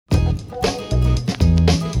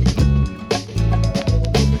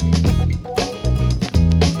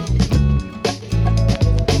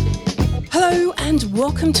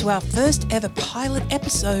welcome to our first ever pilot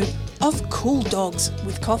episode of Cool Dogs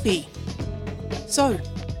with Coffee. So,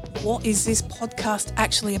 what is this podcast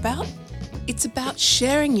actually about? It's about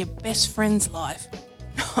sharing your best friend's life.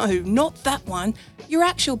 No, not that one. Your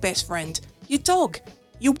actual best friend. Your dog.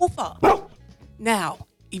 Your Woofa. Now,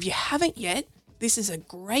 if you haven't yet, this is a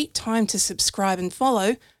great time to subscribe and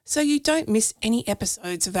follow so you don't miss any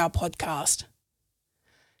episodes of our podcast.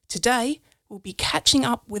 Today, we'll be catching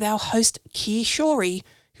up with our host Keir Shorey,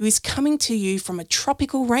 who is coming to you from a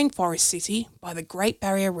tropical rainforest city by the Great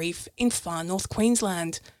Barrier Reef in far north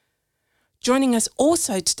Queensland. Joining us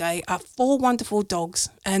also today are 4 wonderful dogs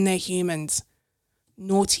and their humans.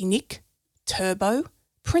 Naughty Nick, Turbo,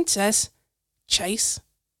 Princess, Chase,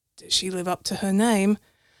 does she live up to her name?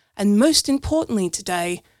 And most importantly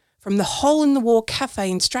today, from the Hole in the Wall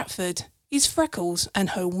Cafe in Stratford, is Freckles and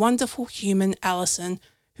her wonderful human Alison,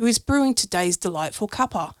 who is brewing today's delightful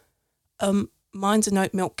cuppa. Mine's an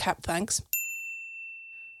oat milk cap, thanks.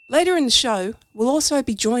 Later in the show, we'll also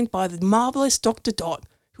be joined by the marvellous Dr. Dot,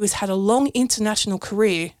 who has had a long international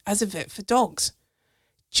career as a vet for dogs.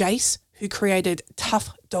 Jace, who created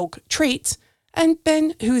Tough Dog Treats, and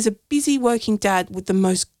Ben, who is a busy working dad with the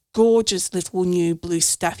most gorgeous little new blue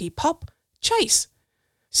staffy pup, Chase.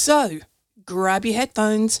 So, grab your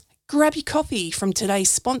headphones, grab your coffee from today's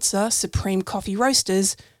sponsor, Supreme Coffee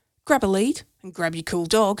Roasters, grab a lead and grab your cool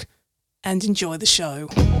dog, and enjoy the show.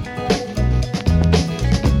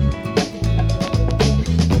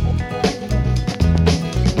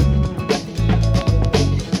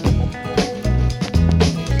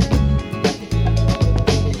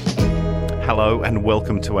 Hello and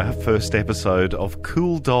welcome to our first episode of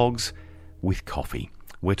Cool Dogs with Coffee.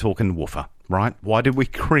 We're talking Woofa, right? Why did we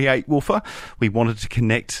create Woofa? We wanted to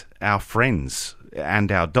connect our friends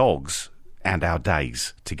and our dogs and our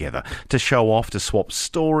days together, to show off, to swap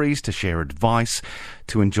stories, to share advice,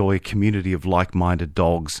 to enjoy a community of like-minded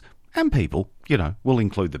dogs and people. You know, we'll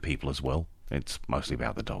include the people as well. It's mostly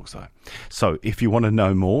about the dogs though. So if you want to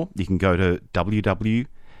know more, you can go to www.woofa.dog.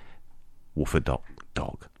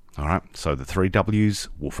 All right, so the 3 W's,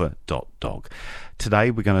 woofa.dog. Today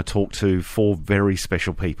we're going to talk to 4 very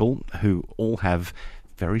special people who all have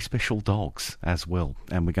very special dogs as well.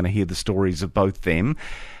 And we're going to hear the stories of both them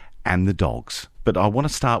and the dogs. But I want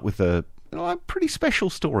to start with a pretty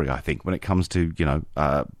special story, I think, when it comes to,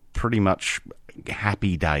 pretty much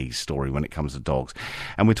happy days story when it comes to dogs.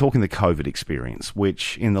 And we're talking the COVID experience,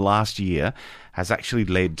 which in the last year has actually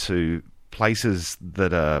led to places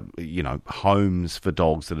that are, homes for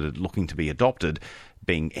dogs that are looking to be adopted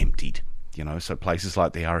being emptied. So places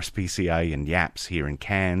like the RSPCA and YAPS here in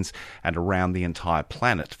Cairns and around the entire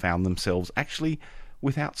planet found themselves actually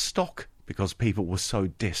without stock because people were so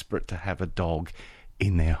desperate to have a dog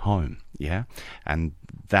in their home, yeah? And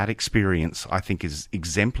that experience, I think, is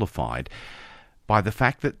exemplified by the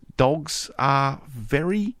fact that dogs are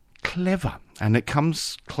very clever, and it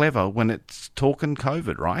comes clever when it's talking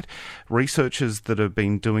COVID, right? Researchers that have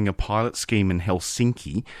been doing a pilot scheme in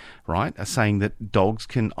Helsinki, right, are saying that dogs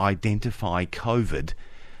can identify COVID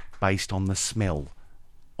based on the smell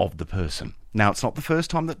of the person. Now, it's not the first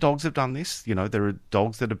time that dogs have done this. There are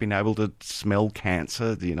dogs that have been able to smell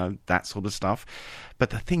cancer, that sort of stuff. But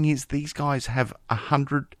the thing is, these guys have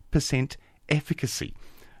 100% efficacy.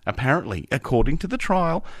 Apparently, according to the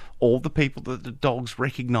trial, all the people that the dogs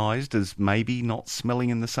recognised as maybe not smelling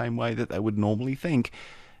in the same way that they would normally think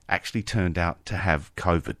actually turned out to have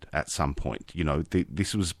COVID at some point.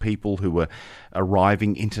 This was people who were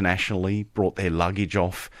arriving internationally, brought their luggage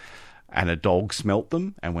off, and a dog smelt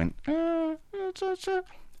them and went,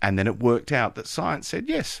 and then it worked out that science said,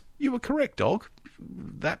 yes, you were correct, dog.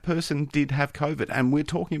 That person did have COVID. And we're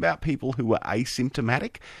talking about people who were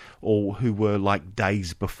asymptomatic or who were like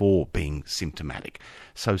days before being symptomatic.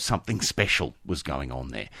 So something special was going on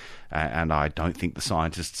there. And I don't think the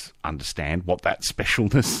scientists understand what that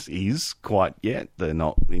specialness is quite yet. They're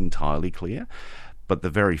not entirely clear. But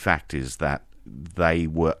the very fact is that they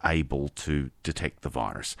were able to detect the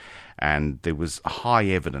virus. And there was high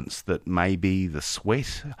evidence that maybe the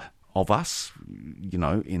sweat of us,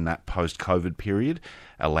 in that post-COVID period,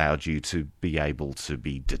 allowed you to be able to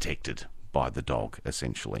be detected by the dog,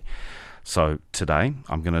 essentially. So today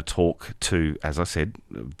I'm going to talk to, as I said,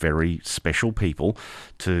 very special people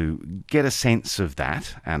to get a sense of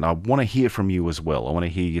that. And I want to hear from you as well. I want to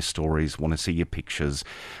hear your stories, want to see your pictures.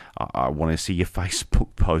 I want to see your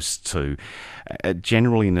Facebook posts too.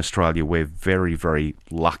 Generally in Australia, we're very, very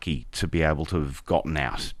lucky to be able to have gotten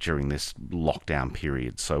out during this lockdown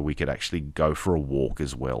period so we could actually go for a walk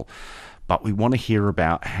as well. But we want to hear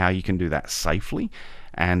about how you can do that safely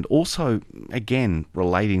And also, again,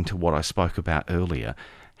 relating to what I spoke about earlier,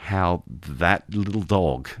 how that little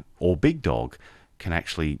dog or big dog can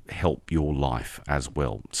actually help your life as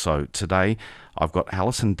well. So today I've got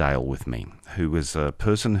Alison Dale with me, who is a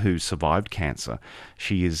person who survived cancer.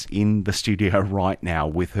 She is in the studio right now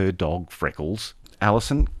with her dog Freckles.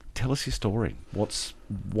 Alison, tell us your story.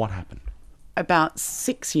 What happened? About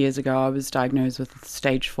 6 years ago, I was diagnosed with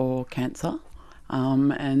stage 4 cancer,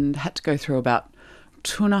 and had to go through about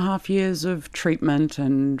 2.5 years of treatment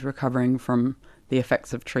and recovering from the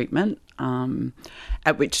effects of treatment,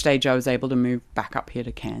 at which stage I was able to move back up here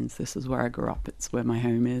to Cairns. This is where I grew up. It's where my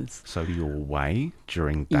home is. So you were away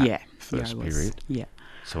during that first period? Yeah.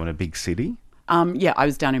 So in a big city? Yeah, I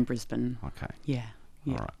was down in Brisbane. Okay. Yeah.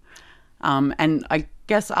 All right. And I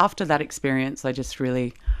guess after that experience, I just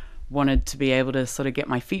really wanted to be able to sort of get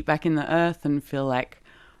my feet back in the earth and feel like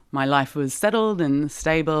my life was settled and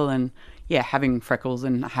stable. And yeah, having Freckles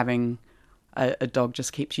and having a dog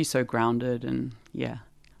just keeps you so grounded and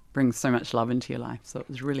brings so much love into your life. So it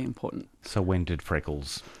was really important. So when did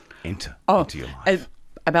Freckles enter into your life?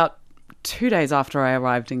 About 2 days after I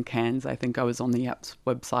arrived in Cairns, I think I was on the Yaps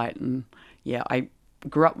website, and I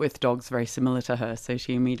grew up with dogs very similar to her, so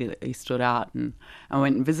she immediately stood out, and I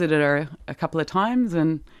went and visited her a couple of times,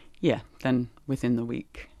 and then within the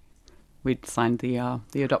week we'd signed the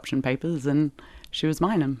adoption papers, and she was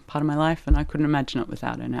mine and part of my life, and I couldn't imagine it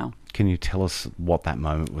without her now. Can you tell us what that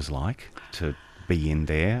moment was like to be in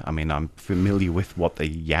there? I mean, I'm familiar with what the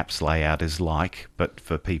Yaps layout is like, but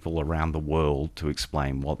for people around the world to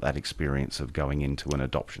explain what that experience of going into an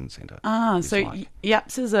adoption centre is like.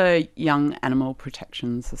 Yaps is a young animal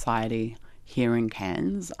protection society here in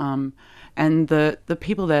Cairns, and the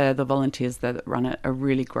people there, the volunteers there that run it, are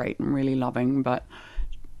really great and really loving, but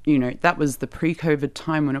that was the pre-COVID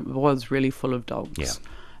time when it was really full of dogs. Yeah.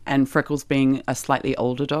 And Freckles being a slightly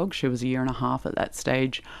older dog, she was 1.5 years at that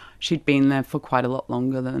stage. She'd been there for quite a lot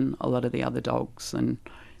longer than a lot of the other dogs, and,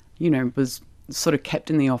 was sort of kept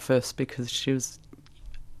in the office because she was,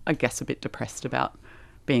 I guess, a bit depressed about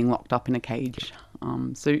being locked up in a cage.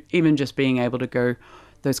 So even just being able to go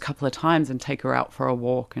those couple of times and take her out for a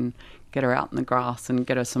walk and get her out in the grass and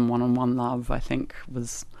get her some one-on-one love, I think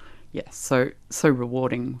was so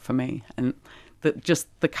rewarding for me. And just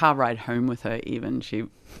the car ride home with her, even, she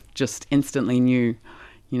just instantly knew,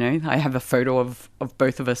 I have a photo of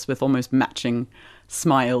both of us with almost matching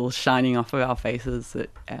smiles shining off of our faces that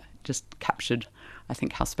just captured, I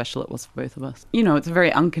think, how special it was for both of us. It's a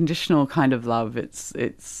very unconditional kind of love. It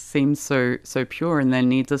seems so pure, and their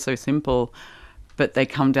needs are so simple, but they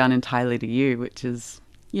come down entirely to you, which is,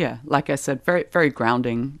 like I said, very, very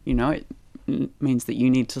grounding. It means that you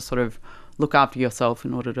need to sort of look after yourself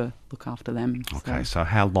in order to look after them. Okay, so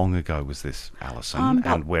how long ago was this, Alison,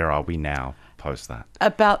 and where are we now post that?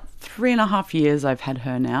 About 3.5 years I've had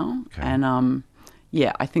her now. Okay. And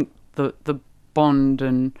I think the bond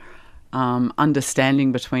and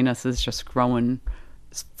understanding between us has just grown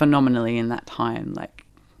phenomenally in that time.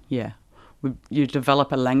 You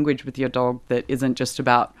develop a language with your dog that isn't just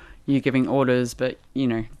about you giving orders, but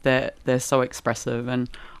they're so expressive, and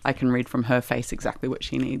I can read from her face exactly what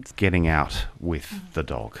she needs. Getting out with the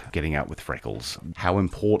dog, getting out with Freckles, how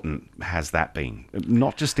important has that been?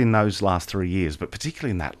 Not just in those last 3 years, but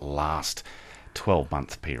particularly in that last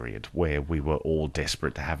 12-month period where we were all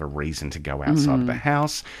desperate to have a reason to go outside of the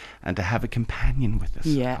house and to have a companion with us.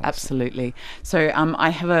 Yeah, Alison. Absolutely. So I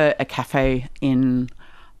have a cafe in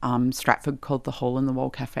Stratford called the Hole in the Wall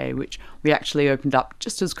Cafe, which we actually opened up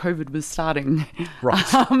just as COVID was starting. Right.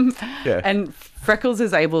 And Freckles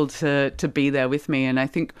is able to be there with me, and I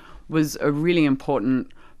think was a really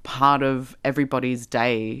important part of everybody's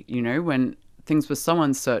day, when things were so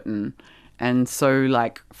uncertain and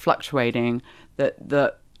so fluctuating, that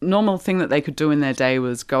the normal thing that they could do in their day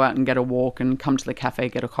was go out and get a walk and come to the cafe,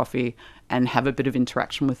 get a coffee, and have a bit of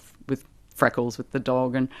interaction with Freckles, with the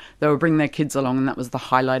dog, and they would bring their kids along, and that was the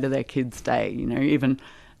highlight of their kids' day. Even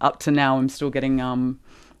up to now, I'm still getting,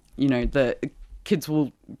 the kids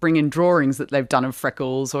will bring in drawings that they've done of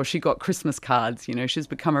Freckles, or she got Christmas cards. She's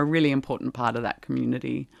become a really important part of that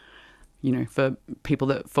community, for people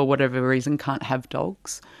that, for whatever reason, can't have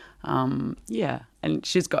dogs. And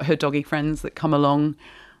she's got her doggy friends that come along.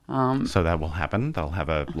 So that will happen? They'll have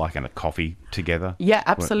a coffee together? Yeah,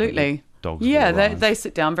 absolutely. Dogs they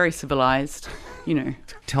sit down, very civilised,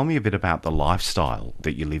 Tell me a bit about the lifestyle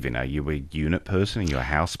that you live in. Are you a unit person? Are you a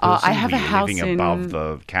house person? I have a house living above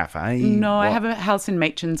the cafe? No, I have a house in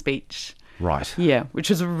Machan's Beach. Right. Yeah,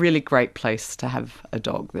 which is a really great place to have a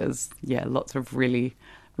dog. There's, lots of really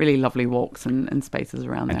really lovely walks and spaces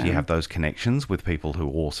around there. And do you have those connections with people who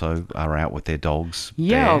also are out with their dogs?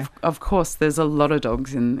 Yeah, there? of course. There's a lot of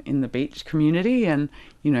dogs in the beach community, and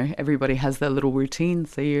everybody has their little routine.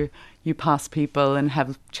 So you pass people and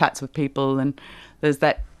have chats with people, and there's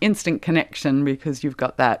that instant connection because you've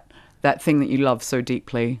got that thing that you love so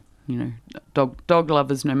deeply. Dog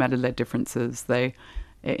lovers, no matter their differences, they're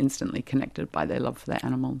instantly connected by their love for their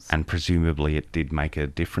animals. And presumably it did make a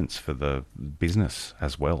difference for the business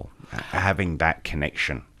as well, having that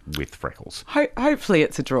connection with Freckles. Hopefully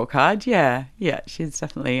it's a draw card. Yeah, she's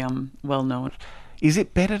definitely well known. Is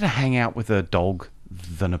it better to hang out with a dog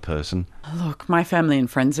than a person? Look, my family and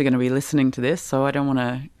friends are going to be listening to this, so I don't want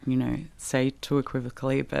to, say too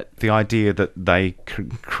equivocally, but... The idea that they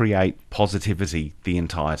create positivity the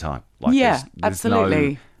entire time. Yeah, there's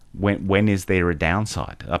absolutely. When is there a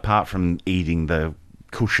downside? Apart from eating the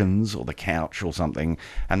cushions or the couch or something,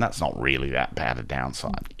 and that's not really that bad a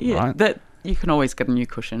downside, right? That you can always get a new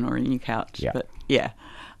cushion or a new couch. Yeah. But yeah.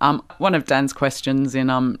 One of Dan's questions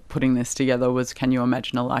in putting this together was, can you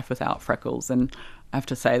imagine a life without Freckles? And I have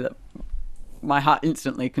to say that my heart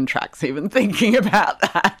instantly contracts even thinking about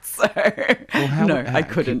that. So I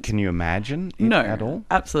couldn't. Can you imagine it at all?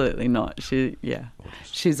 Absolutely not.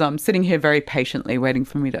 She's sitting here very patiently waiting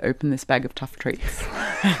for me to open this bag of tough treats.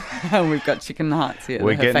 And we've got chicken hearts here.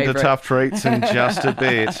 We're getting to tough treats in just a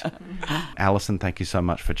bit. Alison, thank you so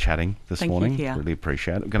much for chatting this morning. Thank you. Really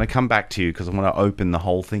appreciate it. I'm going to come back to you because I want to open the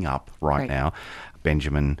whole thing up right now.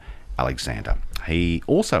 Benjamin Alexander. He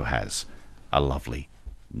also has a lovely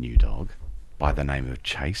new dog by the name of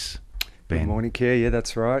Chase. Ben. Good morning, Keir. Yeah,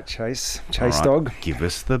 that's right. Chase All dog. right, give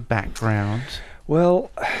us the background.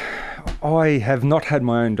 Well, I have not had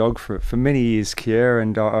my own dog for many years, Keir,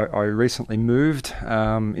 and I recently moved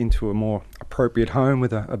into a more appropriate home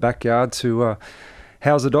with a backyard to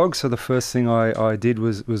house a dog. So the first thing I did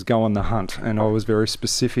was go on the hunt, and I was very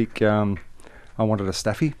specific. I wanted a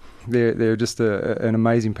Staffy. They're just an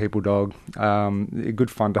amazing people dog.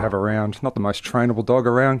 Good fun to have around. Not the most trainable dog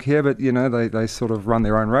around here, but they sort of run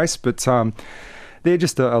their own race. But they're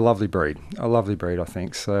just a lovely breed. I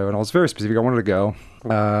think. So, and I was very specific. I wanted a girl,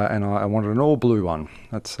 and I wanted an all blue one.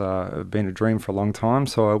 That's been a dream for a long time.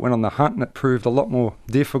 So I went on the hunt, and it proved a lot more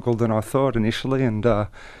difficult than I thought initially. And I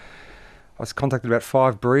was contacted about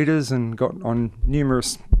 5 breeders and got on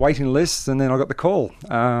numerous waiting lists, and then I got the call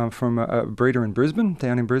from a breeder in Brisbane,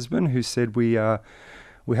 down in Brisbane, who said we have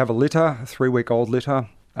a litter, a 3-week-old litter.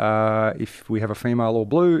 If we have a female all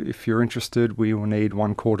blue, if you're interested, we will need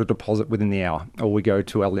 1/4 deposit within the hour, or we go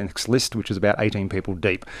to our next list, which is about 18 people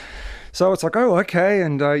deep. So it's like, oh, okay,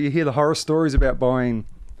 and you hear the horror stories about buying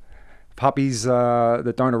puppies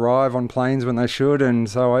that don't arrive on planes when they should, and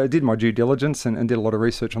so I did my due diligence and did a lot of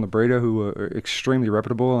research on the breeder, who were extremely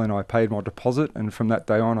reputable, and I paid my deposit, and from that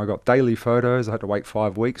day on I got daily photos. I had to wait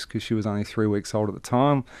 5 weeks because she was only 3 weeks old at the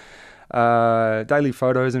time. Daily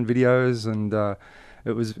photos and videos, and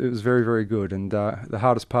it was very, very good. And the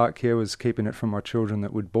hardest part here was keeping it from my children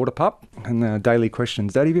that would board a pup, and daily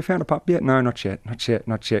questions: Daddy, have you found a pup yet? No, not yet,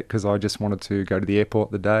 because I just wanted to go to the airport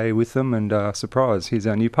the day with them and surprise, here's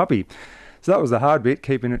our new puppy. So that was the hard bit,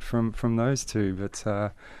 keeping it from those two. But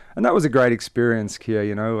and that was a great experience, Kia.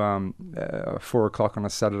 4 o'clock on a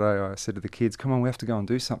Saturday, I said to the kids, come on, we have to go and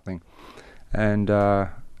do something. And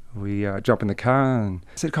we jump in the car and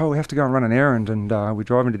I said, we have to go and run an errand. And we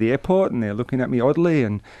drive into the airport, and they're looking at me oddly,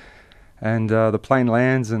 and the plane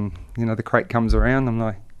lands, and the crate comes around. I'm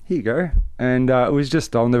like, here you go. And it was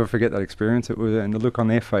just, I'll never forget that experience. It was, and the look on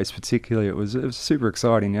their face particularly, it was super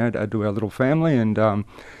exciting, to add to our little family. And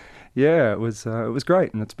it was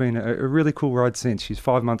great, and it's been a really cool ride since. She's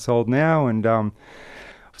 5 months old now, and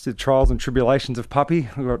the trials and tribulations of puppy.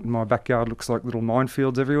 My backyard looks like little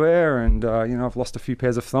minefields everywhere, and I've lost a few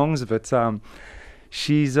pairs of thongs, but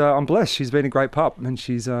she's I'm blessed. She's been a great pup, and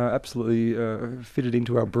she's absolutely fitted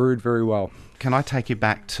into our brood very well. Can I take you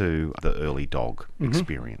back to the early dog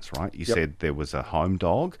experience, right? You said there was a home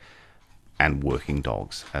dog and working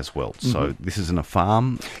dogs as well. So this is in a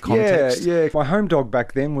farm context? Yeah. My home dog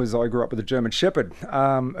back then was, I grew up with a German Shepherd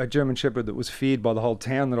that was feared by the whole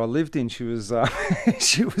town that I lived in. She was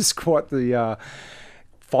she was quite the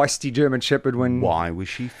feisty German Shepherd. Why was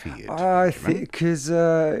she feared? I think because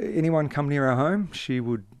anyone come near our home, she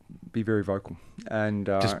would be very vocal. And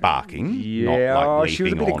just barking? Yeah, not like she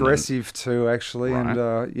was a bit aggressive too, actually.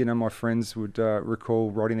 Right. And my friends would recall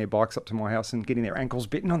riding their bikes up to my house and getting their ankles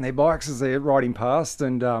bitten on their bikes as they're riding past.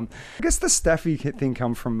 And I guess the Staffy thing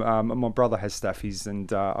come from my brother has Staffies,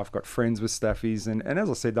 and I've got friends with Staffies, and as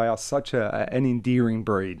I said, they are such an endearing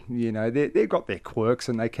breed. They've got their quirks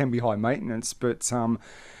and they can be high maintenance, but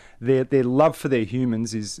their love for their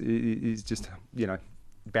humans is just,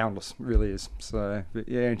 boundless, really is. So, but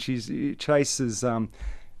yeah, and Chase is,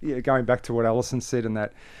 going back to what Alison said in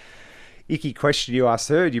that icky question you asked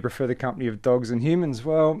her, do you prefer the company of dogs and humans?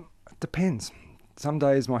 Well, it depends. Some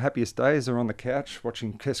days, my happiest days are on the couch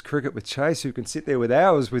watching Test cricket with Chase, who can sit there with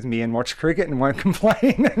hours with me and watch cricket and won't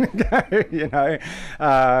complain and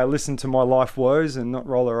go, listen to my life woes and not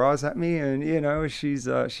roll her eyes at me. And,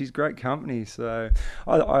 she's great company. So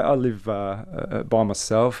I live by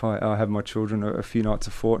myself. I have my children a few nights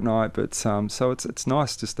a fortnight. But so it's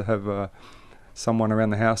nice just to have someone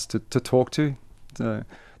around the house to talk to. So,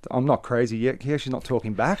 I'm not crazy yet. Yeah, she's not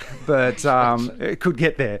talking back, but it could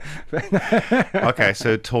get there. Okay,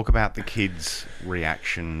 so talk about the kids'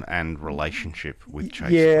 reaction and relationship with Chase.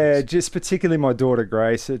 Yeah, please. just particularly my daughter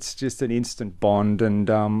Grace. It's just an instant bond, and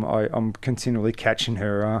I'm continually catching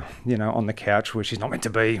her, on the couch where she's not meant to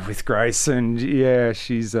be with Grace. And yeah,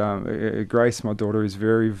 she's Grace, my daughter, is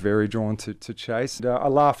very, very drawn to Chase. And, I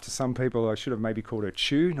laugh to some people. I should have maybe called her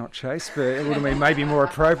Chew, not Chase, but it would have been maybe more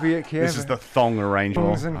appropriate. Yeah, This is the thong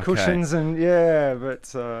arrangement. And cushions and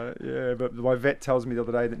but my vet tells me the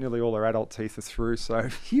other day that nearly all her adult teeth are through, so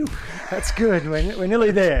phew, that's good. We're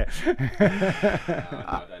nearly there.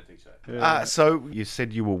 I don't think so. So you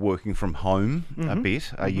said you were working from home a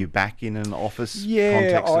bit. Are you back in an office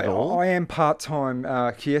context at all? I am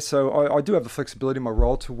part-time here, so I do have the flexibility in my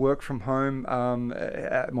role to work from home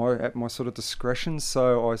at my sort of discretion.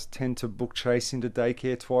 So I tend to book Chase into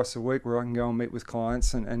daycare twice a week, where I can go and meet with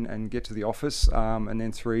clients and get to the office, and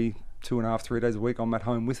then 2.5-3 days a week I'm at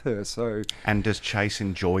home with her. So, and does Chase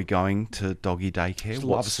enjoy going to doggy daycare? She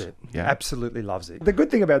loves it. Yeah, absolutely loves it. The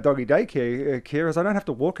good thing about doggy daycare care is I don't have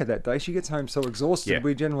to walk her that day. She gets home so exhausted. Yeah.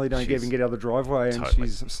 We generally don't even get out of the driveway, and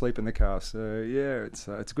she's asleep in the car. So yeah, it's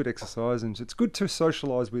a good exercise, and it's good to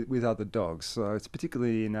socialise with other dogs. So it's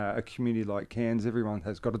particularly in a community like Cairns. Everyone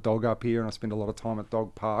has got a dog up here, and I spend a lot of time at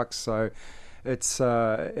dog parks. So it's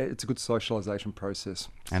a good socialisation process.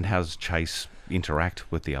 And how's Chase interact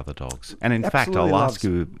with the other dogs? And in Absolutely fact, I'll loves ask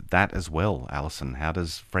you that as well, Alison. How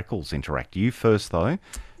does Freckles interact? You first, though.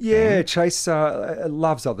 Yeah, Chase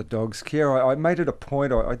loves other dogs. Kiera, I made it a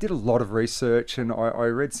point. I did a lot of research, and I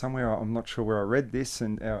read somewhere, I'm not sure where I read this,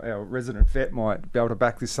 and our resident vet might be able to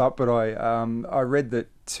back this up, but I read that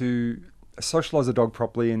to socialise a dog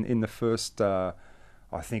properly in the first, I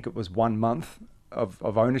think it was 1 month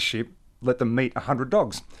of ownership, let them meet 100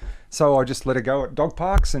 dogs. So I just let her go at dog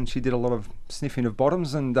parks, and she did a lot of sniffing of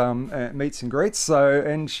bottoms and meets and greets.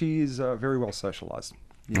 And she is very well socialised.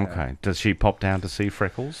 Yeah. Okay. Does she pop down to see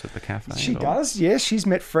Freckles at the cafe? She does, yeah. She's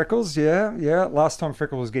met Freckles, yeah. Last time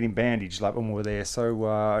Freckles was getting bandaged, like when we were there, so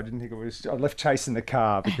I didn't think it was. I left Chase in the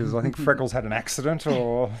car because I think Freckles had an accident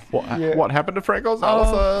or. What happened to Freckles,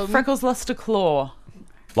 Alison? Freckles lost a claw.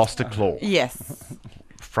 Lost a claw. Yes.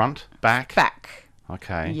 Front, back. Back.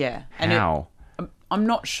 Okay. Yeah. And how? I'm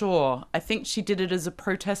not sure. I think she did it as a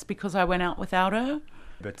protest because I went out without her.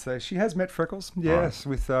 But she has met Freckles, yes,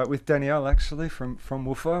 right. with Danielle actually from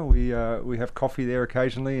Woofa. We have coffee there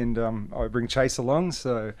occasionally, and I bring Chase along.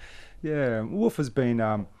 So, yeah, Woofa's been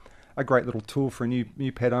a great little tool for a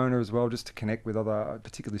new pet owner as well, just to connect with other,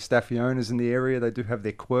 particularly staffy owners in the area. They do have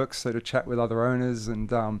their quirks, so to chat with other owners, and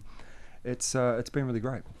it's been really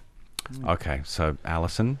great. Okay, so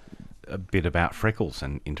Alison, a bit about Freckles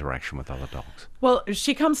and interaction with other dogs. Well,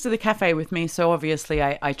 she comes to the cafe with me, so obviously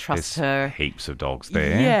I trust her. Heaps of dogs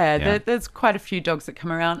there. Yeah. There's quite a few dogs that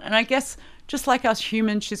come around. And I guess just like us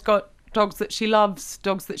humans, she's got dogs that she loves,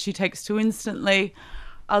 dogs that she takes to instantly,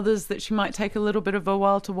 others that she might take a little bit of a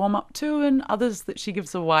while to warm up to, and others that she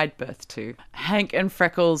gives a wide berth to. Hank and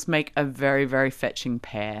Freckles make a very, very fetching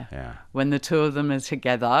pair. Yeah. When the two of them are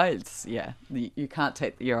together, you can't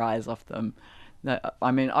take your eyes off them.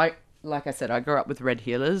 Like I said, I grew up with red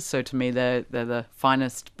heelers, so to me they're the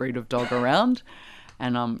finest breed of dog around,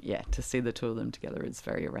 and to see the two of them together is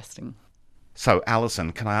very arresting. So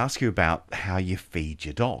Alison, can I ask you about how you feed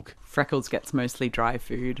your dog? Freckles gets mostly dry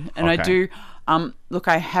food, and Okay. I do. Look,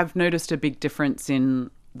 I have noticed a big difference in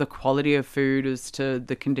the quality of food as to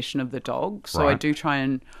the condition of the dog. So I Right. do try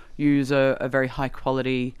and use a very high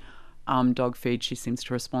quality dog feed. She seems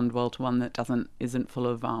to respond well to one that isn't full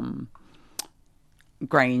of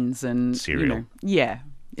grains and Cereal.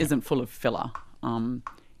 isn't full of filler.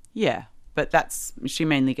 But she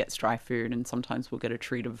mainly gets dry food, and sometimes we'll get a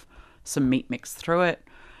treat of some meat mixed through it.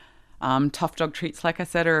 Tough dog treats, like I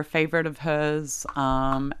said, are a favourite of hers,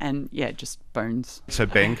 just bones. So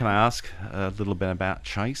Ben, can I ask a little bit about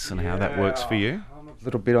Chase and how that works for you? I'm a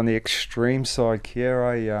little bit on the extreme side,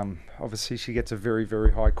 Kiera. Obviously she gets a very,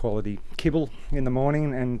 very high quality kibble in the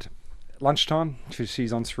morning, and lunchtime.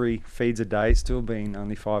 She's on 3 feeds a day still, being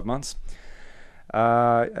only 5 months.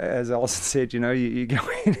 As Alison said, you go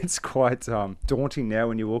in, it's quite daunting now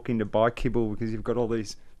when you walk in to buy kibble because you've got all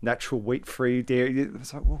these natural wheat-free dairy.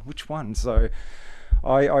 It's like, well, which one? So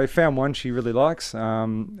I found one she really likes.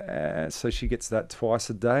 So she gets that twice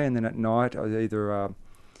a day, and then at night I either...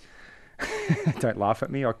 don't laugh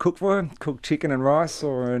at me. I cook for her, cook chicken and rice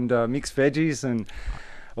and mixed veggies. And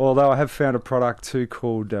although I have found a product too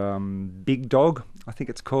called Big Dog, I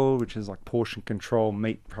think it's called, which is like portion control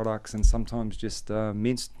meat products and sometimes just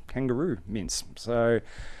minced kangaroo mince. So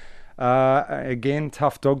again,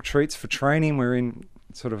 tough dog treats for training. We're in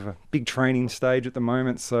sort of a big training stage at the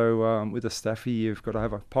moment. So with a staffy, you've got to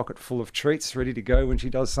have a pocket full of treats ready to go when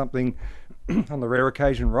she does something on the rare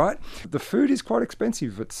occasion right. The food is quite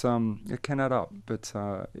expensive. It can add up. But,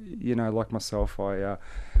 like myself, I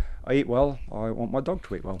eat well. I want my dog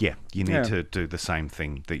to eat well. Yeah, you need to do the same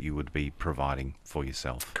thing that you would be providing for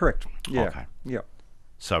yourself. Correct. Yeah. Okay. Yeah.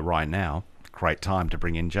 So right now, great time to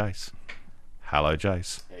bring in Jace. Hello,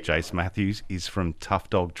 Jace. Jace Matthews is from Tough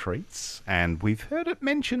Dog Treats, and we've heard it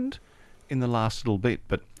mentioned in the last little bit,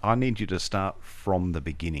 but I need you to start from the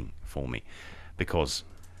beginning for me, because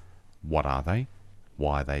what are they?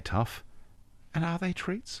 Why are they tough? And are they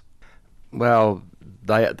treats? Well,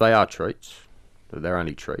 they are treats. They're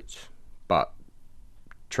only treats, but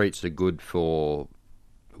treats are good for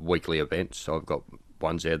weekly events. So I've got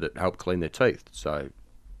ones there that help clean their teeth. So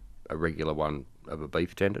a regular one of a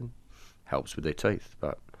beef tendon helps with their teeth.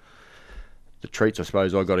 But the treats, I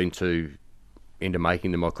suppose, I got into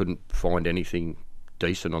making them. I couldn't find anything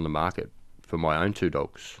decent on the market for my own 2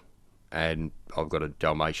 dogs, and I've got a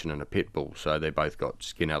Dalmatian and a Pit Bull, so they both got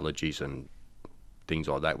skin allergies and things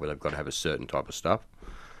like that where they've got to have a certain type of stuff.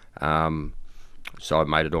 So I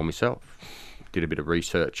made it all myself. Did a bit of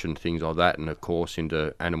research and things like that, and a course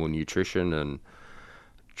into animal nutrition, and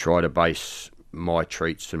try to base my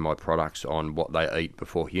treats and my products on what they eat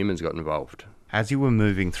before humans got involved. As you were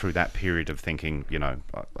moving through that period of thinking,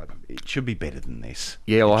 it should be better than this.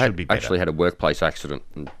 Yeah, well, I actually had a workplace accident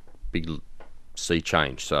and big sea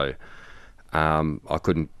change, so I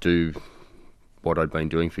couldn't do what I'd been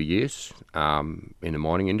doing for years in the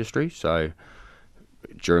mining industry. So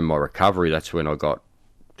during my recovery, that's when I got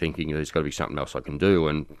thinking there's got to be something else I can do.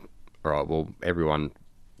 And all right, well,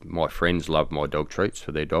 my friends love my dog treats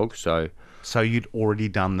for their dogs, so you'd already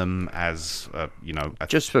done them as,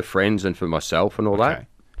 just for friends and for myself and all that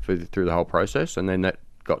through the whole process. And then that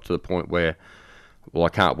got to the point where, well, I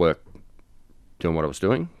can't work doing what I was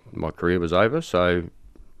doing. My career was over, so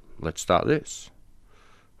let's start this.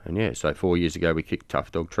 And yeah, so 4 years ago we kicked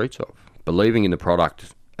Tough Dog Treats off. Believing in the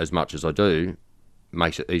product as much as I do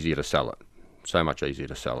makes it easier to sell it. So much easier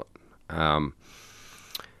to sell it.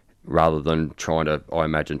 Rather than trying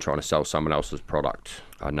to sell someone else's product.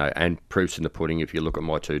 I know, and proof's in the pudding. If you look at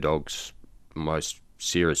my 2 dogs,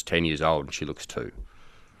 Sarah's 10 years old and she looks 2.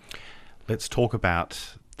 Let's talk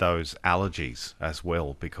about those allergies as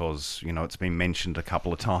well, because, it's been mentioned a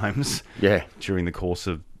couple of times during the course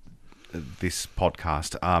of this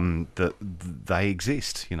podcast, that they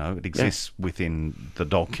exist. It exists within the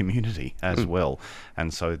dog community as well,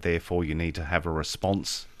 and so therefore you need to have a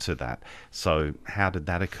response to that. So how did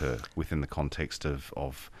that occur within the context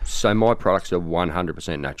of So my products are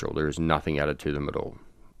 100% natural. There is nothing added to them at all.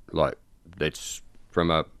 Like, it's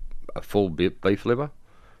from a full beef liver,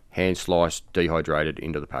 hand sliced, dehydrated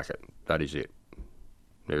into the packet. That is it.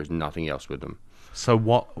 There is nothing else with them. So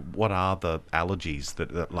what are the allergies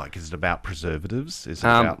that like? Is it about preservatives? Is it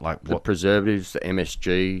about like the preservatives, the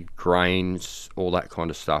MSG, grains, all that kind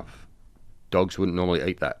of stuff? Dogs wouldn't normally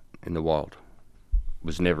eat that in the wild. It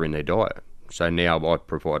was never in their diet. So now I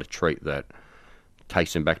provide a treat that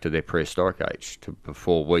takes them back to their prehistoric age, to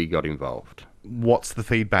before we got involved. What's the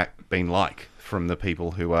feedback been like from the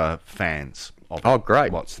people who are fans of it?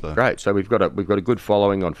 Great. Great. So we've got a good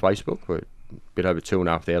following on Facebook. We're a bit over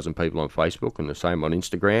 2,500 people on Facebook, and the same on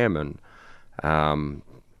Instagram, and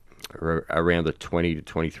around the 20 to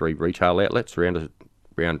 23 retail outlets around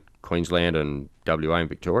Queensland and WA and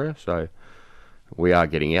Victoria. So we are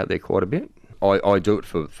getting out there quite a bit. I do it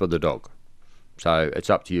for the dog. So it's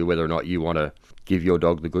up to you whether or not you want to give your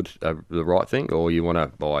dog the right thing, or you want to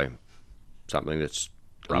buy something that's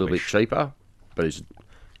a little bit cheaper, but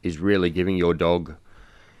is really giving your dog,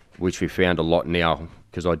 which we found a lot now,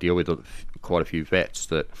 because I deal with quite a few vets,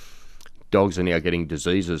 that dogs are now getting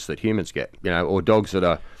diseases that humans get, or dogs that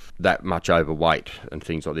are that much overweight and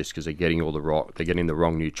things like this, because they're getting the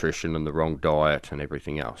wrong nutrition and the wrong diet and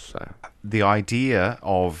everything else. So the idea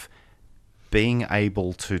of being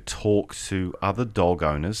able to talk to other dog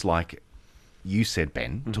owners, like you said,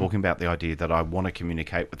 Ben, talking about the idea that I want to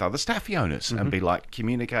communicate with other staffy owners and be like,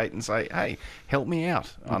 communicate and say, hey, help me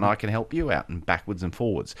out and I can help you out, and backwards and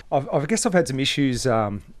forwards. I guess I've had some issues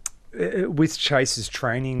with Chase's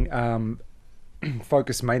training,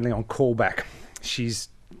 focused mainly on callback.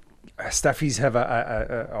 Staffies have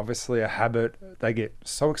obviously a habit. They get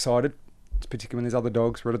so excited, particularly when there's other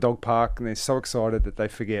dogs. We're at a dog park and they're so excited that they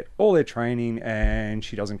forget all their training, and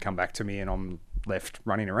she doesn't come back to me and I'm left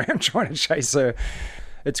running around trying to chase her.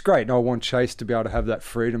 It's great, and I want Chase to be able to have that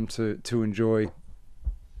freedom to enjoy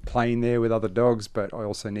playing there with other dogs, but I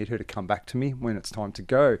also need her to come back to me when it's time to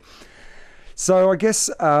go. So I guess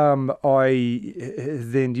I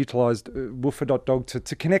then utilised Woofa.dog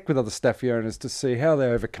to connect with other staffy owners to see how they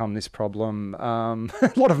overcome this problem. A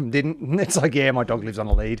lot of them didn't. It's like, yeah, my dog lives on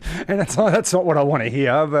a lead. And that's not what I want to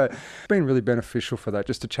hear. But it's been really beneficial for that,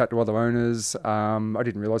 just to chat to other owners. I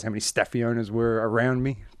didn't realise how many staffy owners were around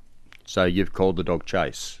me. So you've called the dog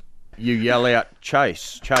Chase. You yell out,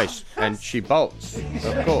 Chase, Chase, and she bolts,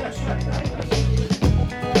 of course.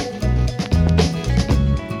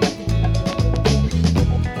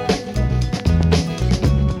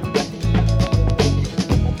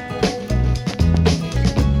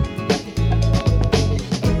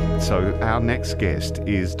 So our next guest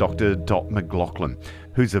is Dr. Dot McLaughlin,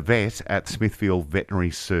 who's a vet at Smithfield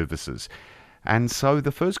Veterinary Services. And so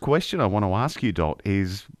the first question I want to ask you, Dot,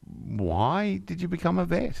 is why did you become a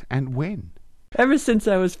vet and when? Ever since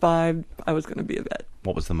I was 5, I was going to be a vet.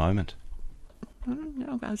 What was the moment? I don't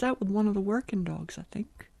know. I was out with one of the working dogs, I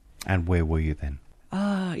think. And where were you then?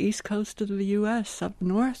 East coast of the U.S., up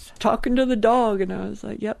north. Talking to the dog, and I was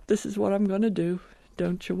like, yep, this is what I'm going to do.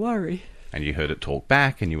 Don't you worry. And you heard it talk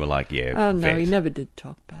back, and you were like, yeah, Oh, no, vet. he never did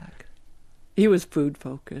talk back. He was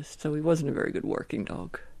food-focused, so he wasn't a very good working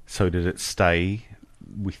dog. So did it stay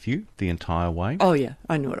with you the entire way? Oh, yeah,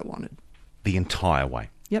 I knew what I wanted. The entire way?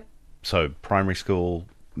 Yep. So primary school,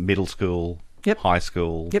 middle school, Yep. high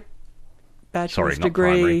school? Yep. Bachelor's Sorry, not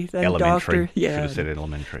degree, primary. then Elementary. doctor. Yeah. Should have said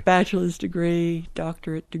elementary. Bachelor's degree,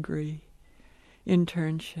 doctorate degree,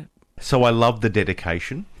 internship. So I love the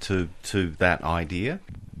dedication to that idea.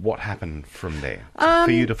 What happened from there for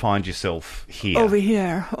you to find yourself here? Over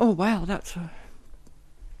here. Oh, wow, that's a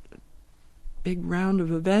big round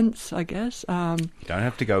of events, I guess. You don't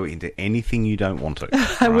have to go into anything you don't want to.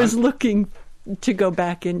 I right? was looking to go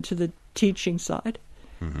back into the teaching side,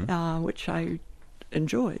 Mm-hmm. which I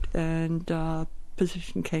enjoyed, and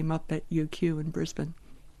position came up at UQ in Brisbane.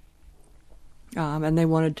 And they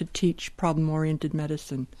wanted to teach problem-oriented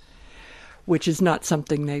medicine, which is not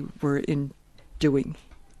something they were in doing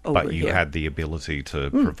over But you here. had the ability to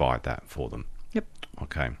provide that for them. Yep.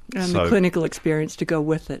 Okay. And so the clinical experience to go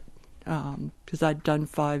with it, because I'd done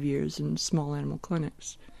 5 years in small animal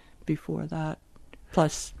clinics before that,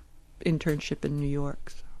 plus internship in New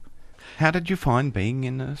York. So. how did you find being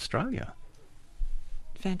in Australia?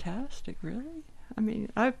 Fantastic, really. I mean,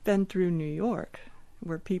 I've been through New York,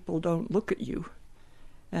 where people don't look at you,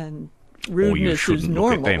 and Or you rudeness shouldn't is look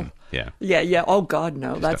normal. at them. Yeah. Yeah. Oh God,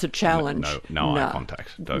 no, Just that's a don't- challenge. No eye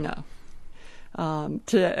contact. Don't. No.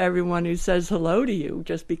 To everyone who says hello to you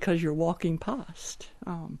just because you're walking past,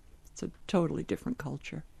 it's a totally different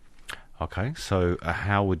culture. Okay, so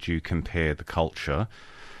how would you compare the culture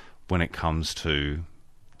when it comes to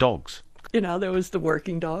dogs? You know, there was the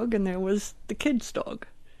working dog and there was the kid's dog,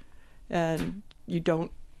 and you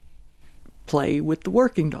don't play with the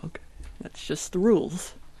working dog. That's just the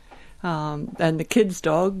rules. And the kid's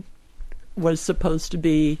dog was supposed to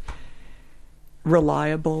be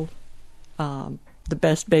reliable, the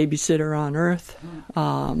best babysitter on earth,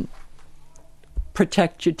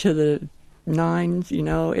 protect you to the nines, you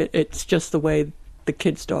know. It's just the way the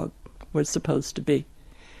kid's dog was supposed to be.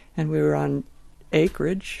 And we were on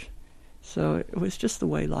acreage, so it was just the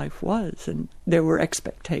way life was. And there were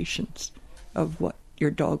expectations of what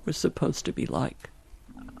your dog was supposed to be like.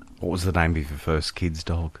 What was the name of your first kid's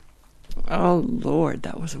dog? Oh, Lord,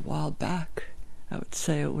 that was a while back. I would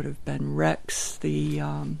say it would have been Rex, the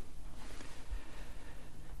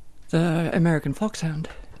American Foxhound.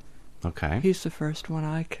 Okay. He's the first one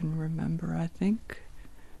I can remember, I think.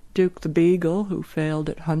 Duke the Beagle, who failed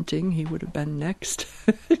at hunting, he would have been next.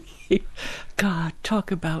 God,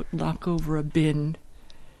 talk about knock over a bin.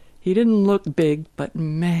 He didn't look big, but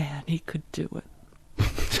man, he could do it.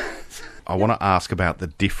 I want to ask about the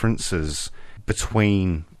differences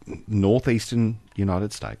between northeastern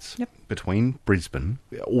United States, Yep. between Brisbane,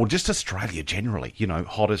 or just Australia generally, you know,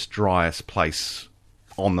 hottest, driest place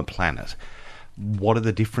on the planet. What are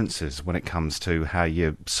the differences when it comes to how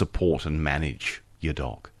you support and manage your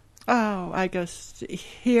dog? Oh, I guess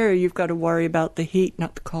here you've got to worry about the heat,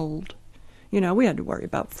 not the cold. we had to worry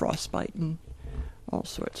about frostbite and all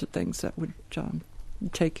sorts of things that would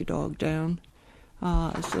take your dog down.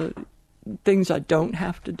 So things I don't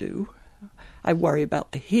have to do. I worry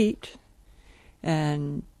about the heat,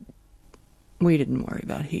 and we didn't worry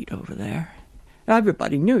about heat over there.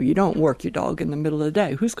 Everybody knew you don't work your dog in the middle of the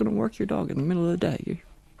day. Who's going to work your dog in the middle of the day? You're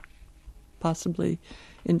possibly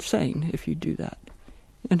insane if you do that.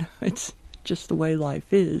 It's just the way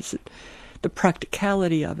life is, the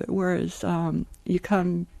practicality of it. Whereas you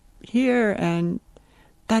come here and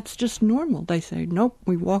that's just normal. They say, nope,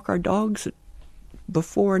 we walk our dogs at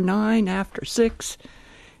before 9, after 6.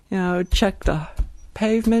 Check the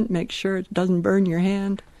pavement, make sure it doesn't burn your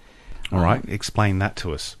hand. All right, explain that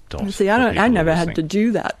to us, Dot. See, I never had to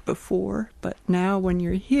do that before, but now when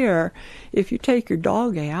you're here, if you take your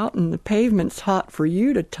dog out and the pavement's hot for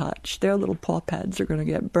you to touch, their little paw pads are going to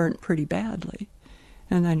get burnt pretty badly.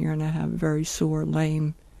 And then you're going to have a very sore,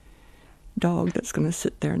 lame dog that's going to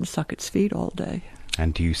sit there and suck its feet all day.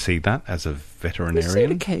 And do you see that as a veterinarian? I see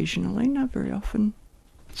it occasionally, not very often.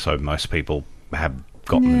 So most people have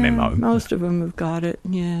gotten the memo. Most of them have got it.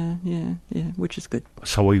 Yeah, which is good.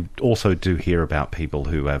 So we also do hear about people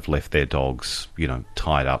who have left their dogs,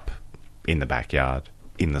 tied up in the backyard,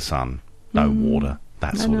 in the sun, no water,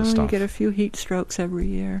 that sort of stuff. You get a few heat strokes every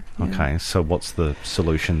year. Yeah. Okay, so what's the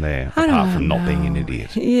solution there, apart from not being an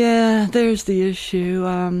idiot? Yeah, there's the issue.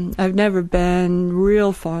 I've never been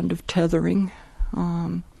real fond of tethering.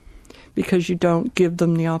 Because you don't give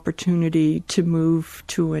them the opportunity to move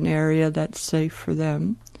to an area that's safe for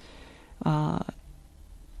them. I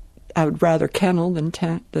would rather kennel than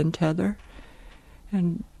tether.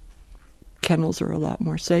 And kennels are a lot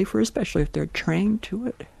more safer, especially if they're trained to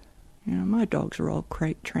it. My dogs are all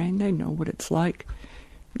crate trained. They know what it's like.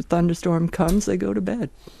 The thunderstorm comes, they go to bed.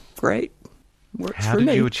 Great. Works for me.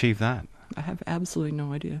 How did you achieve that? I have absolutely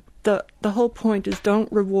no idea. The whole point is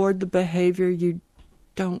don't reward the behavior you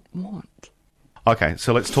don't want. Okay,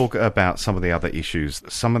 so let's talk about some of the other issues.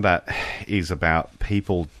 Some of that is about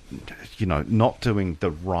people, not doing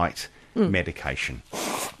the right medication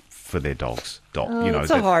for their dogs.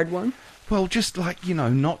 It's a hard one. Well, just like,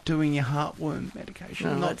 not doing your heartworm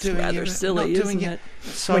medication. That's rather silly, isn't it?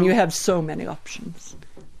 When you have so many options.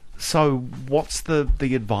 So what's the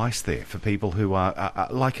advice there for people who are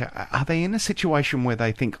they in a situation where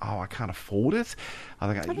they think, I can't afford it?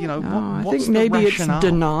 Are they, I what's think maybe the rationale? It's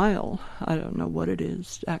denial. I don't know what it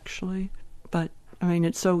is, actually. But,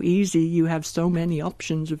 it's so easy. You have so many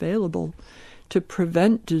options available to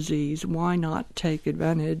prevent disease. Why not take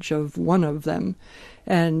advantage of one of them?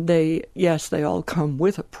 And they all come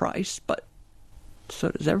with a price, but so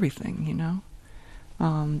does everything,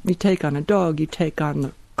 You take on a dog, you take on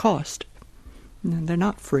the cost. And they're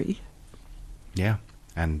not free. Yeah,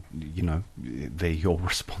 and they're your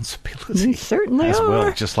responsibility. They certainly as are.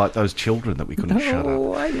 well, just like those children that we couldn't shut up.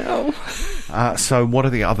 Oh, I know. So what are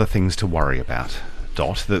the other things to worry about,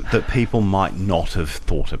 Dot, that people might not have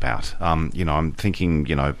thought about? I'm thinking,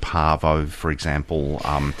 parvo, for example.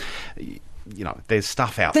 There's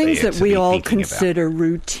stuff out there things that we all consider about.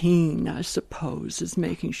 Routine, I suppose, is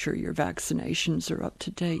making sure your vaccinations are up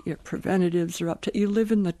to date, your preventatives are up to date. You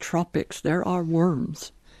live in the tropics. There are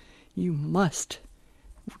worms. You must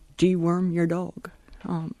deworm your dog.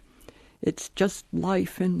 It's just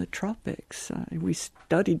life in the tropics. We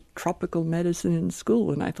studied tropical medicine in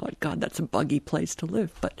school, and I thought, God, that's a buggy place to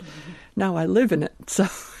live. But now I live in it, so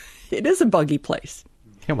it is a buggy place.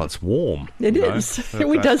 Yeah, well, it's warm. It is.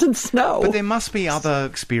 It doesn't snow. But there must be other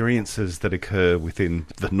experiences that occur within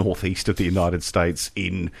the northeast of the United States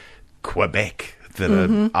in Quebec that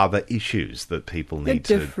are other issues that people need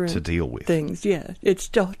to deal with. Things, yeah. It's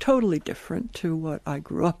totally different to what I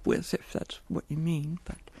grew up with, if that's what you mean.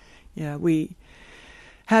 But, yeah,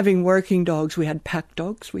 having working dogs, we had pack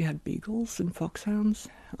dogs. We had beagles and foxhounds.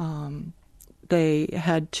 They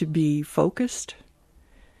had to be focused.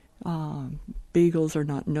 Beagles are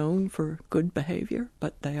not known for good behavior,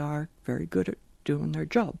 but they are very good at doing their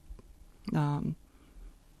job. Mom,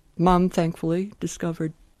 thankfully,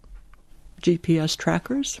 discovered GPS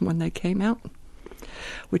trackers when they came out,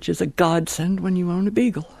 which is a godsend when you own a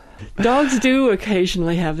beagle. Dogs do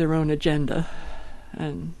occasionally have their own agenda,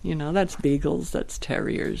 and, that's beagles, that's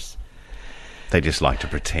terriers. They just like to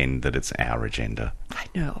pretend that it's our agenda. I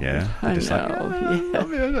know. Yeah? I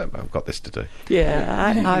know. I've got this to do.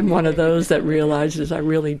 Yeah, I'm one of those that realizes I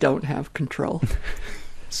really don't have control.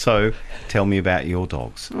 So, tell me about your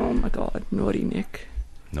dogs. Oh, my God. Naughty Nick.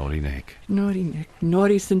 Naughty Nick. Naughty Nick.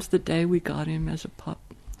 Naughty since the day we got him as a pup.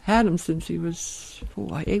 Had him since he was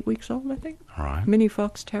 8 weeks old, I think. All right. Mini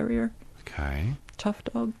Fox Terrier. Okay. tough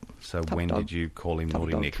dog. So Tough when dog. did you call him Tough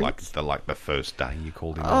Naughty dog Nick? treats. Like the first day you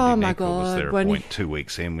called him Oh, Naughty my Nick? Or was God, there a when point 2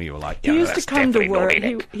 weeks in where you were like, He yeah, used to that's come to definitely work.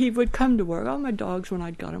 Naughty Nick? He would come to work. All my dogs, when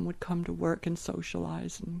I'd got them, would come to work and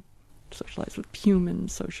socialize with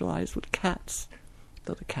humans, socialize with cats.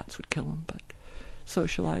 Though the cats would kill them, but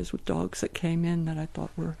socialize with dogs that came in that I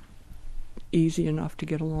thought were easy enough to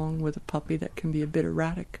get along with a puppy that can be a bit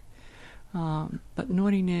erratic. But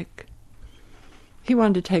Naughty Nick, he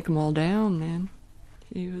wanted to take them all down, man.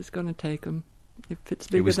 He was going to take them. If it's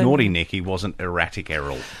bigger It was than Naughty Nick, he wasn't Erratic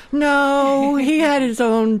Errol. No, he had his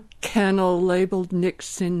own kennel labeled Nick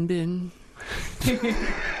Sinbin.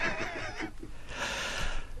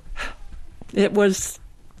 It was,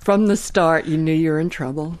 from the start, you knew you were in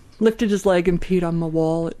trouble. Lifted his leg and peed on my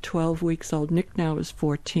wall at 12 weeks old. Nick now is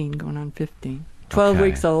 14, going on 15. 12 Okay.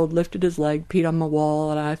 weeks old, lifted his leg, peed on my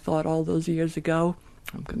wall, and I thought all those years ago,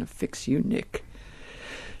 I'm going to fix you, Nick.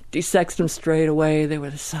 Desexed them straight away. They were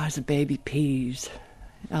the size of baby peas.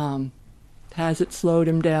 Has it slowed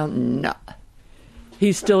him down? No.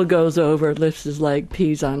 He still goes over, lifts his leg,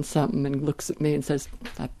 pees on something, and looks at me and says,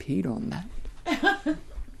 I peed on that.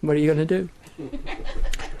 What are you going to do?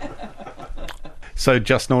 So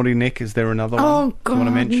just Naughty Nick, is there another one Oh, you want to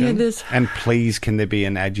God, mention? yeah, there's- And please, can there be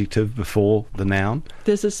an adjective before the noun?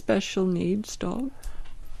 There's a special needs dog.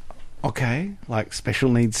 Okay, like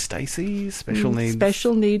special needs Stacy, special needs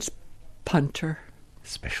punter.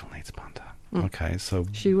 special needs punter. Okay, so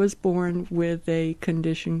She was born with a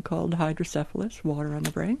condition called hydrocephalus, water on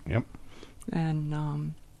the brain, yep.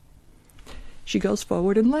 and she goes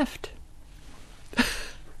forward and left.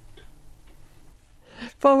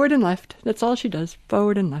 Forward and left. That's all she does.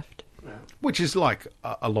 Forward and left. Which is like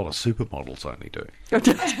a lot of supermodels only do.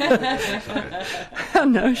 Oh,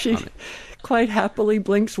 no, she quite happily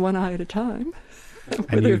blinks one eye at a time.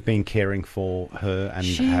 And you've been caring for her and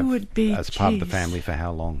She have would be, as part of the geez. family for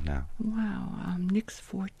how long now? Wow, Nick's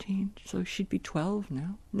 14, so she'd be 12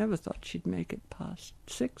 now. Never thought she'd make it past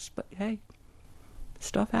 6, but hey,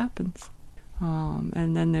 stuff happens.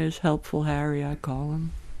 And then there's Helpful Harry, I call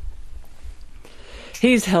him.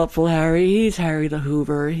 He's Helpful Harry. He's Harry the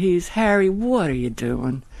Hoover. He's Harry, what are you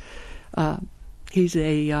doing? He's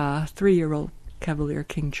a 3-year-old Cavalier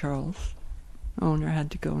King Charles. Owner had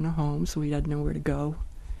to go in a home, so he had nowhere to go.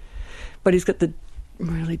 But he's got the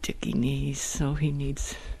really dicky knees, so he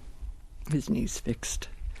needs his knees fixed.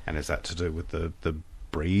 And is that to do with the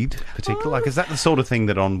breed particularly? Like, is that the sort of thing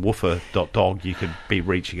that on Woofa.dog you could be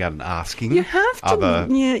reaching out and asking? You have to, other...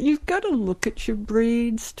 yeah, you've got to look at your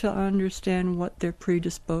breeds to understand what they're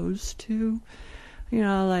predisposed to. You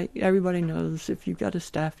know, like everybody knows if you've got a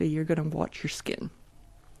Staffy, you're going to watch your skin.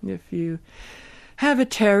 If you have a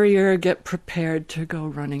terrier, get prepared to go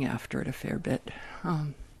running after it a fair bit.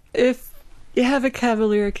 If you have a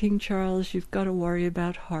Cavalier King Charles, you've got to worry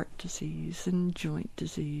about heart disease and joint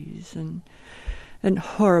disease and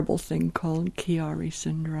horrible thing called Chiari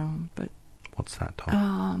syndrome. But What's that,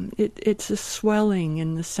 Tom? it's a swelling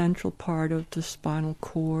in the central part of the spinal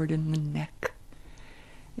cord and the neck,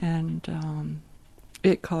 and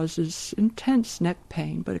it causes intense neck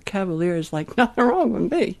pain. But a Cavalier is like, nothing wrong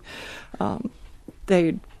with me.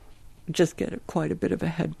 They just get quite a bit of a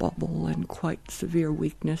head bubble and quite severe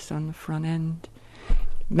weakness on the front end.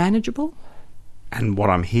 Manageable. And what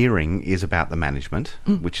I'm hearing is about the management,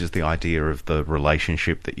 which is the idea of the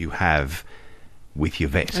relationship that you have with your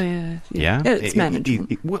vet. Yeah, it's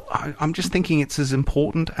management. Well, I'm just thinking it's as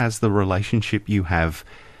important as the relationship you have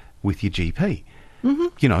with your GP. Mm-hmm.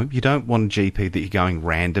 You know, you don't want a GP that you're going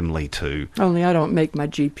randomly to. Only I don't make my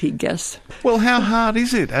GP guess. Well, how hard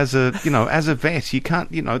is it as a vet? You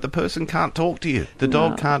can't, the person can't talk to you. The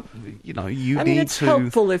dog can't, you I mean, need it's to...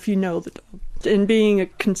 helpful if you know the dog. In being a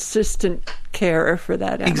consistent carer for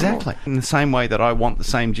that animal. Exactly. In the same way that I want the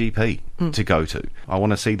same GP to go to. I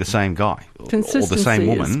want to see the same guy or the Consistency same is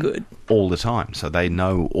woman good. all the time, so they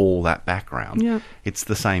know all that background. Yeah. It's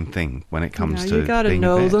the same thing when it comes to you got to being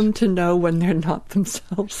know a vet. them to know when they're not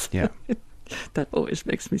themselves. Yeah. That always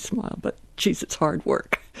makes me smile, but geez, it's hard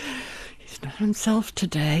work. He's not himself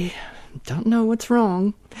today. Don't know what's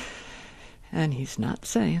wrong. And he's not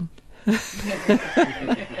saying.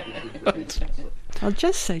 I'll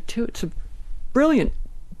just say, too, it's a brilliant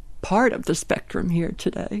part of the spectrum here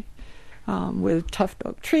today, with Tough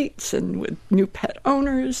Dog Treats and with new pet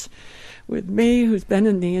owners, with me, who's been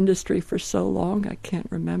in the industry for so long, I can't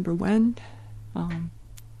remember when.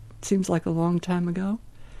 Seems like a long time ago.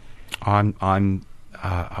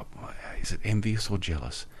 Is it envious or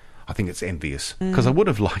jealous? I think it's envious, because I would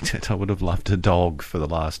have liked it. I would have loved a dog for the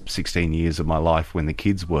last 16 years of my life when the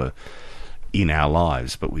kids were in our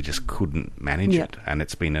lives, but we just couldn't manage Yeah. it. And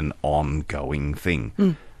it's been an ongoing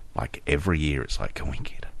thing. Like every year it's like, can we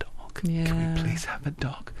get a dog? Can Yeah. we please have a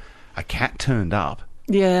dog? A cat turned up.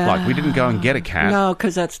 Yeah. Like, we didn't go and get a cat. No,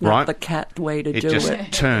 because that's not right? the cat way to It do just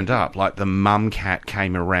it. turned up. Like, the mum cat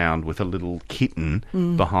came around with a little kitten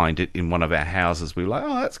behind it in one of our houses. We were like,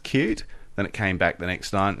 oh, that's cute. Then it came back the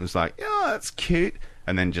next night and was like, oh, that's cute.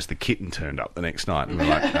 And then just the kitten turned up the next night. And we were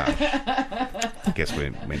like, no, I guess we're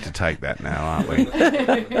meant to take that now, aren't we?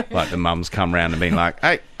 Like, the mum's come round and been like,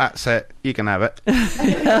 hey, that's it. You can have it.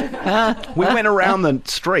 We went around the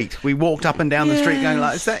street. We walked up and down the street going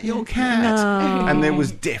like, is that your cat? No. And there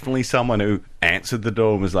was definitely someone who answered the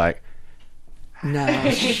door and was like, No. no,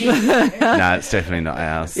 it's definitely not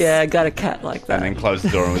ours. Yeah, I got a cat like that. And then closed the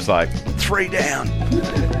door and was like, 3 down.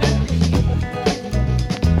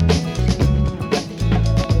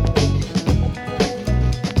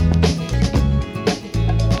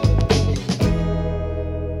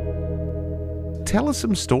 Tell us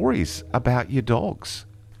some stories about your dogs.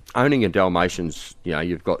 Owning a Dalmatian's,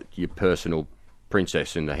 you've got your personal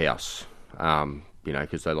princess in the house,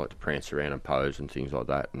 because they like to prance around and pose and things like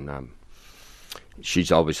that. And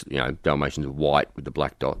she's obviously, Dalmatians are white with the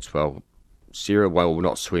black dots. Well, Sarah will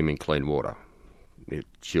not swim in clean water.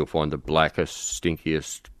 She'll find the blackest,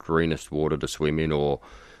 stinkiest, greenest water to swim in, or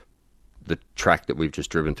the track that we've just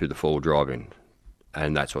driven through the fall drive in,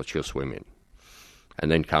 and that's what she'll swim in.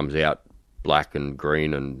 And then comes out black and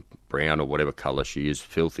green and brown or whatever colour she is,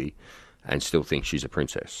 filthy, and still thinks she's a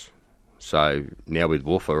princess. So now with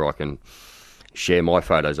Woofa, I can share my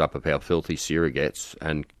photos up of how filthy Sarah gets,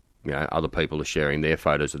 and other people are sharing their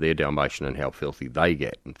photos of their Dalmatian and how filthy they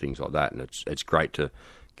get and things like that. And it's great to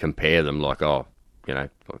compare them, like,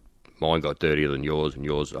 mine got dirtier than yours, and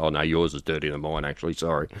yours, oh no, yours is dirtier than mine, actually,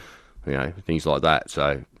 sorry. Things like that.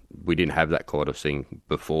 So we didn't have that kind of thing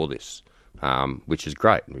before this. Which is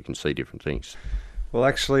great. We can see different things. Well,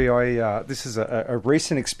 actually, this is a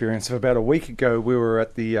recent experience of about a week ago. We were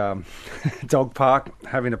at the dog park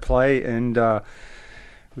having a play, and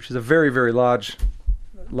which is a very, very large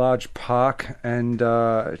park. And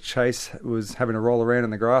Chase was having a roll around in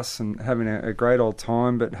the grass and having a great old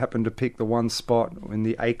time, but happened to pick the one spot in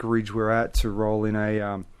the acreage we're at to roll in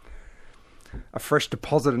a fresh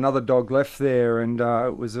deposit. Another dog left there, and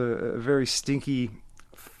it was a very stinky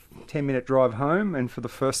 10-minute drive home, and for the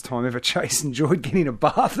first time ever, Chase enjoyed getting a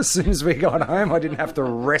bath as soon as we got home. I didn't have to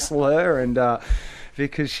wrestle her, and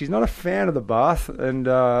because she's not a fan of the bath, and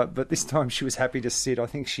but this time she was happy to sit. I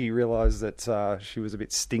think she realised that she was a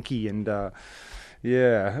bit stinky, and it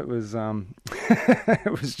was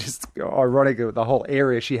it was just ironic that the whole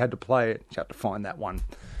area she had to play it. She had to find that one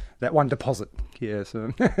deposit. Yeah, so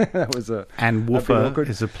that was And bit Woofa awkward.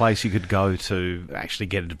 is a place you could go to actually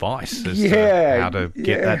get advice as Yeah, to how to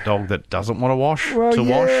get that dog that doesn't want to wash Well, to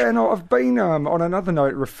yeah, wash. and I've been, on another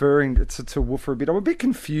note, referring to Woofa a bit. I'm a bit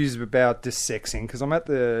confused about desexing, because I'm at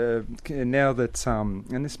now that,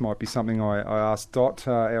 and this might be something I asked Dot,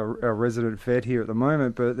 our resident vet here at the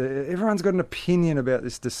moment, but everyone's got an opinion about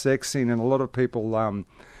this desexing, and a lot of people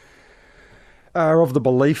are of the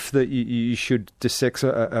belief that you should desex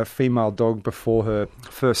a female dog before her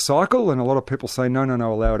first cycle, and a lot of people say, no,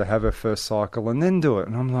 allow her to have her first cycle and then do it.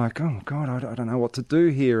 And I'm like, oh, God, I don't know what to do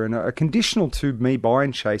here. And a conditional to me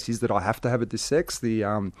buying Chase is that I have to have it desexed.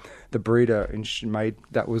 The breeder made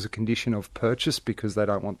that was a condition of purchase because they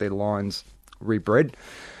don't want their lines rebred.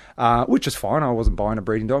 Which is fine. I wasn't buying a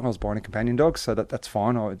breeding dog. I was buying a companion dog, so that's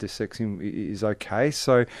fine. Desexing is okay.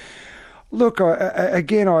 So, look, I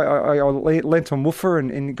lent on Woofa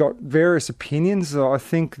and got various opinions. I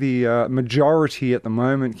think the majority at the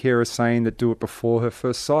moment, Kira's saying that do it before her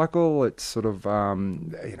first cycle. It's sort of,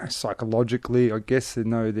 psychologically, I guess,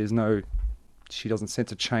 she doesn't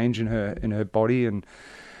sense a change in her body, and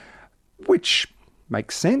which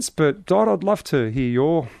makes sense. But Dot, I'd love to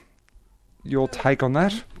hear your take on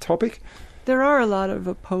that topic. There are a lot of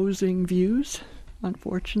opposing views,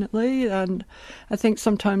 unfortunately, and I think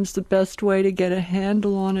sometimes the best way to get a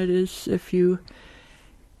handle on it is if you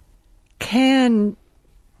can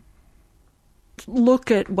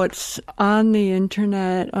look at what's on the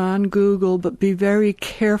internet, on Google, but be very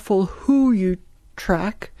careful who you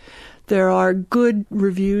track. There are good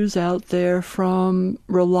reviews out there from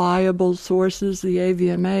reliable sources. The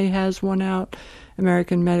AVMA has one out,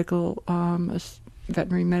 American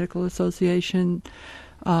Veterinary Medical Association,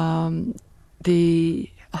 the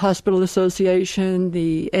Hospital Association,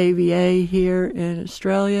 the AVA here in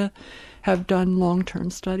Australia have done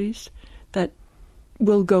long-term studies that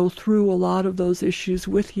will go through a lot of those issues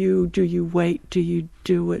with you. Do you wait? Do you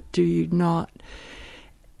do it? Do you not?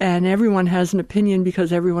 And everyone has an opinion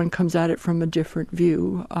because everyone comes at it from a different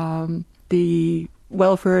view. The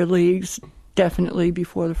welfare leagues, definitely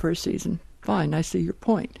before the first season. Fine, I see your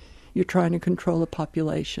point. You're trying to control the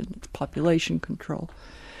population. It's population control.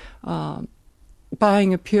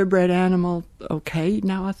 Buying a purebred animal, okay,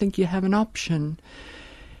 now I think you have an option.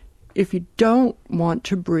 If you don't want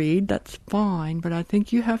to breed, that's fine, but I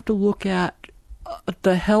think you have to look at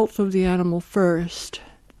the health of the animal first.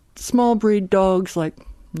 Small breed dogs like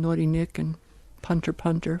Naughty Nick and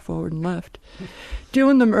Punter, forward and left,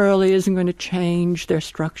 doing them early isn't going to change their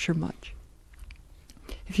structure much.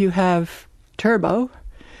 If you have Turbo,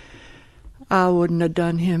 I wouldn't have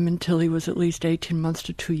done him until he was at least 18 months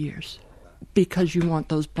to 2 years, because you want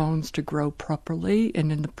those bones to grow properly and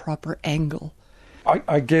in the proper angle.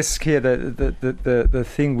 I guess, Kia, the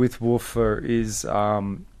thing with Woofa is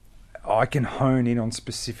I can hone in on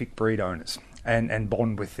specific breed owners and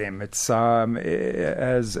bond with them. It's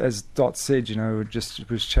as Dot said, just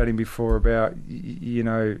was chatting before about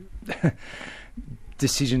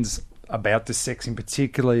decisions about the sex in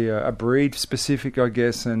particularly, a breed specific, I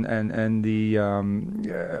guess, and the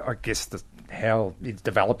I guess how it's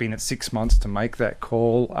developing at 6 months to make that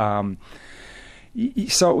call.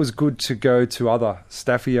 So it was good to go to other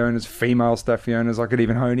staffy owners, female staffy owners. I could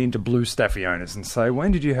even hone into blue staffy owners and say,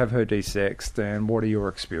 when did you have her desexed and what are your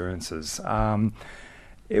experiences?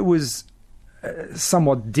 It was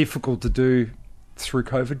somewhat difficult to do through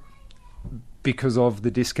COVID because of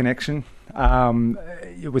the disconnection.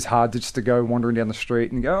 It was hard just to go wandering down the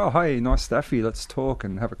street and go, oh, hey, nice staffy, let's talk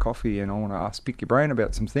and have a coffee and I want to pick your brain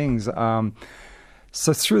about some things.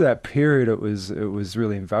 So through that period, it was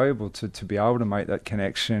really invaluable to be able to make that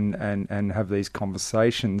connection and have these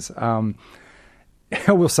conversations. I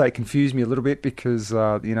will say it confused me a little bit because,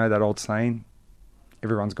 that old saying,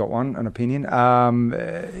 everyone's got an opinion.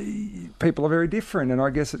 People are very different, and I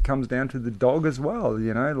guess it comes down to the dog as well.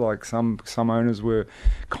 Like some owners were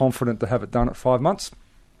confident to have it done at 5 months.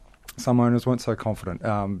 Some owners weren't so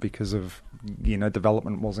confident because of,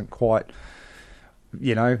 development wasn't quite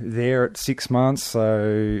there at 6 months.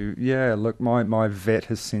 So yeah, look, my vet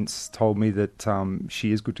has since told me that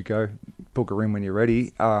she is good to go. Book her in when you're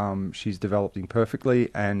ready. She's developing perfectly,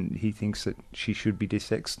 and he thinks that she should be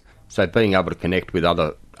desexed. So being able to connect with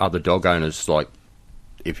other dog owners, like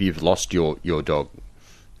if you've lost your dog,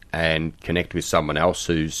 and connect with someone else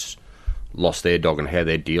who's lost their dog and how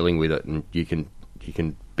they're dealing with it, and you can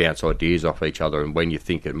bounce ideas off each other, and when you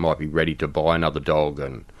think it might be ready to buy another dog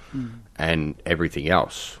and everything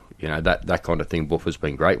else, that kind of thing Woofa's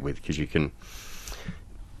been great with, because you can,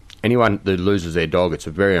 anyone that loses their dog, it's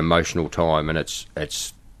a very emotional time, and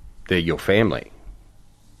they're your family,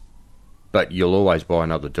 but you'll always buy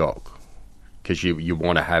another dog because you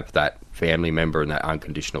want to have that family member and that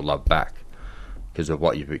unconditional love back because of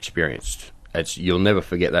what you've experienced. You'll never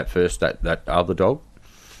forget that other dog,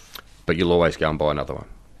 but you'll always go and buy another one.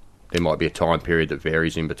 There might be a time period that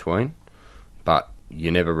varies in between, but you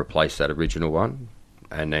never replace that original one,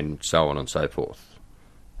 and then so on and so forth.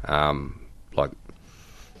 Like,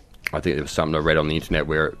 I think there was something I read on the internet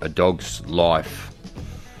where a dog's life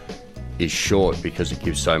is short because it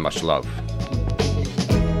gives so much love.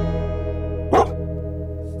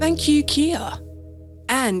 Thank you, Kia.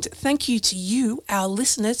 And thank you to you, our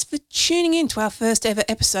listeners, for tuning in to our first ever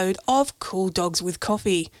episode of Cool Dogs with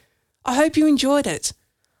Coffee. I hope you enjoyed it.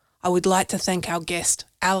 I would like to thank our guest,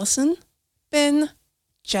 Alison, Ben,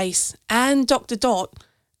 Jace and Dr. Dot,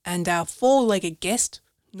 and our four-legged guest,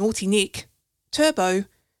 Naughty Nick, Turbo,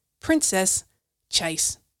 Princess,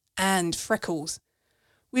 Chase and Freckles.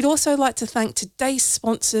 We'd also like to thank today's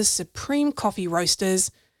sponsors, Supreme Coffee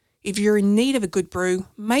Roasters. If you're in need of a good brew,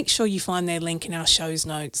 make sure you find their link in our show's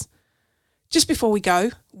notes. Just before we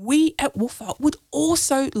go, we at Woofa would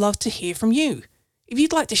also love to hear from you. If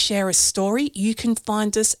you'd like to share a story, you can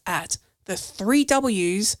find us at the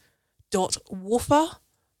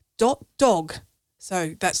 3ws.woofa.dog.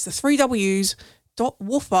 So that's the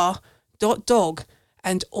 3ws.woofa.dog,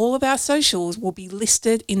 and all of our socials will be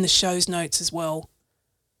listed in the show's notes as well.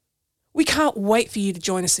 We can't wait for you to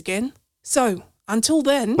join us again. So until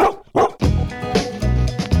then...